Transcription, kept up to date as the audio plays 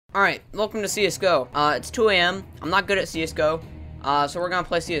Alright, welcome to CSGO. It's 2 a.m. I'm not good at CSGO, so we're gonna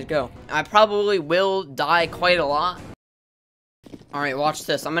play CSGO. I probably will die quite a lot. Alright, watch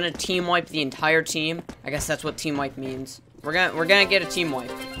this. I'm gonna team wipe the entire team. I guess that's what team wipe means. We're gonna get a team wipe.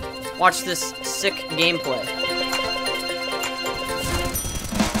 Watch this sick gameplay.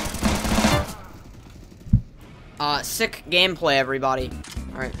 Sick gameplay, everybody.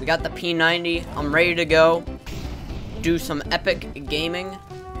 Alright, we got the P90. I'm ready to go. Do some epic gaming.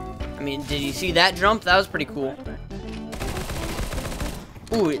 I mean, did you see that jump? That was pretty cool.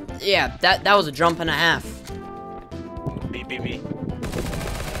 Ooh, yeah, that was a jump and a half. B.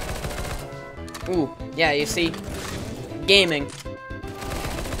 Ooh, yeah, you see? Gaming.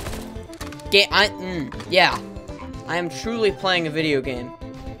 Yeah. I am truly playing a video game.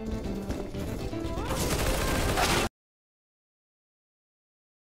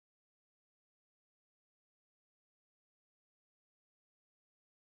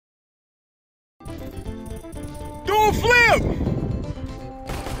 Do a flip!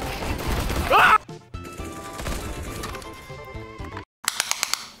 Ah!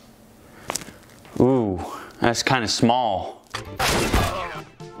 Ooh, that's kind of small.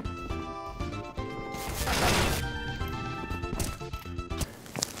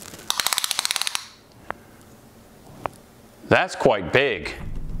 That's quite big.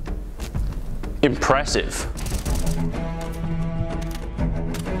 Impressive.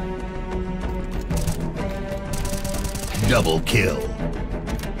 Double kill.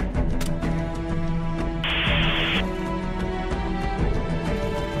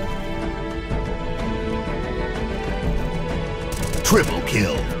 Triple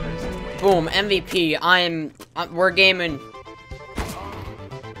kill. Boom, MVP. We're gaming.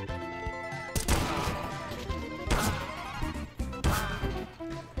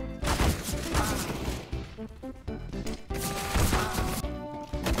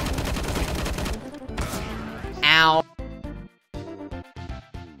 Ow.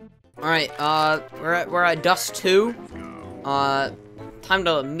 Alright, we're at Dust 2. Time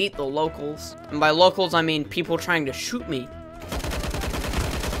to meet the locals. And by locals, I mean people trying to shoot me.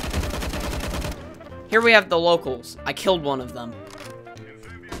 Here we have the locals. I killed one of them.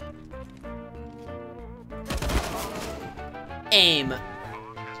 Aim.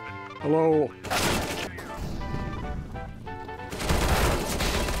 Hello.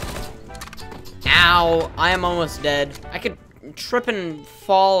 Ow, I am almost dead. I could trip and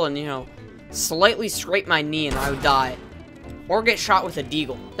fall and, you know, slightly scrape my knee and I would die. Or get shot with a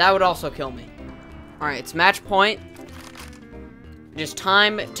deagle. That would also kill me. Alright, it's match point. Just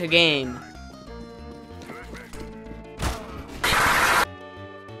time to game.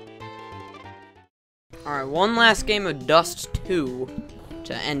 Alright, one last game of Dust 2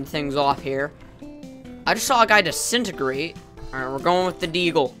 to end things off here. I just saw a guy disintegrate. Alright, we're going with the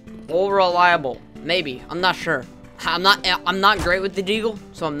deagle. All reliable. Maybe. I'm not sure. I'm not great with the deagle,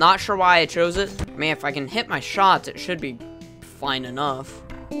 so I'm not sure why I chose it. I mean, if I can hit my shots, it should be fine enough.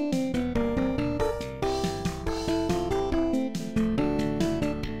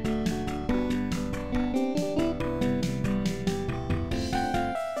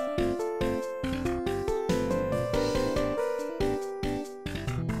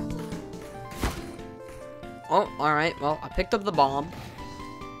 Oh, alright, well, I picked up the bomb.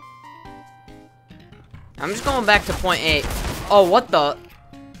 I'm just going back to point A. Oh, what the?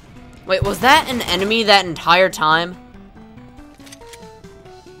 Wait, was that an enemy that entire time?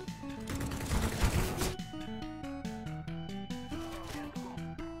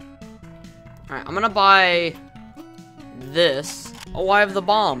 Alright, I'm gonna buy this. Oh, I have the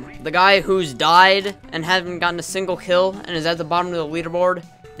bomb. The guy who's died and hasn't gotten a single kill and is at the bottom of the leaderboard,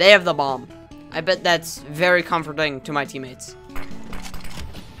 they have the bomb. I bet that's very comforting to my teammates.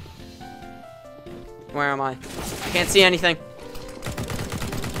 Where am I? I can't see anything.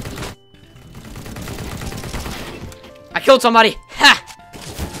 I killed somebody! Ha!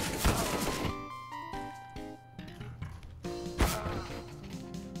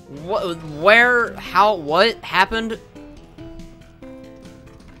 What? Where? How? What happened?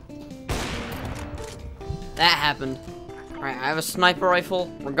 That happened. Alright, I have a sniper rifle.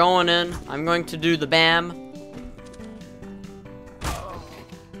 We're going in. I'm going to do the BAM.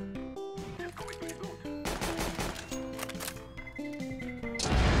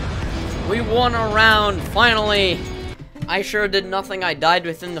 We won a round, finally! I sure did nothing. I died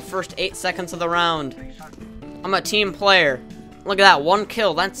within the first 8 seconds of the round. I'm a team player. Look at that, 1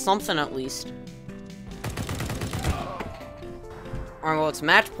 kill. That's something at least. Alright, well, it's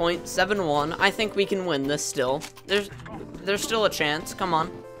match point, 7-1. I think we can win this still. There's still a chance. Come on.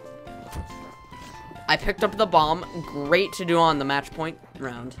 I picked up the bomb. Great to do on the match point.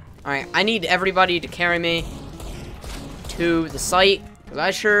 round. Alright, I need everybody to carry me to the site. Because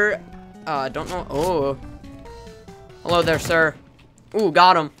I sure don't know. Oh. Hello there, sir. Ooh,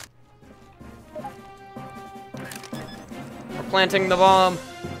 got him. We're planting the bomb.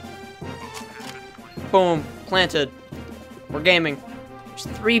 Boom. Planted. We're gaming. There's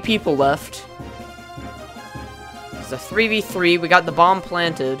 3 people left. It's a 3v3. We got the bomb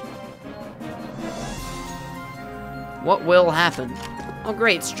planted. What will happen? Oh,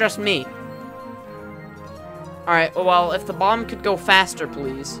 great. It's just me. Alright, well, if the bomb could go faster,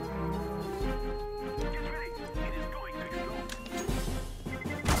 please.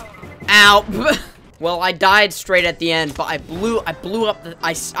 Ow! Well, I died straight at the end, but I blew up the,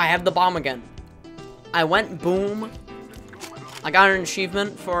 I have the bomb again. I went boom. I got an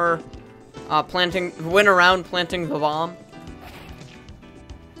achievement for, went around planting the bomb.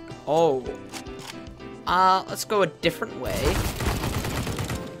 Oh. Let's go a different way.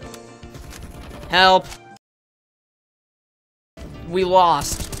 Help. We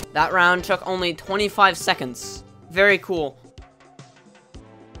lost. That round took only 25 seconds. Very cool.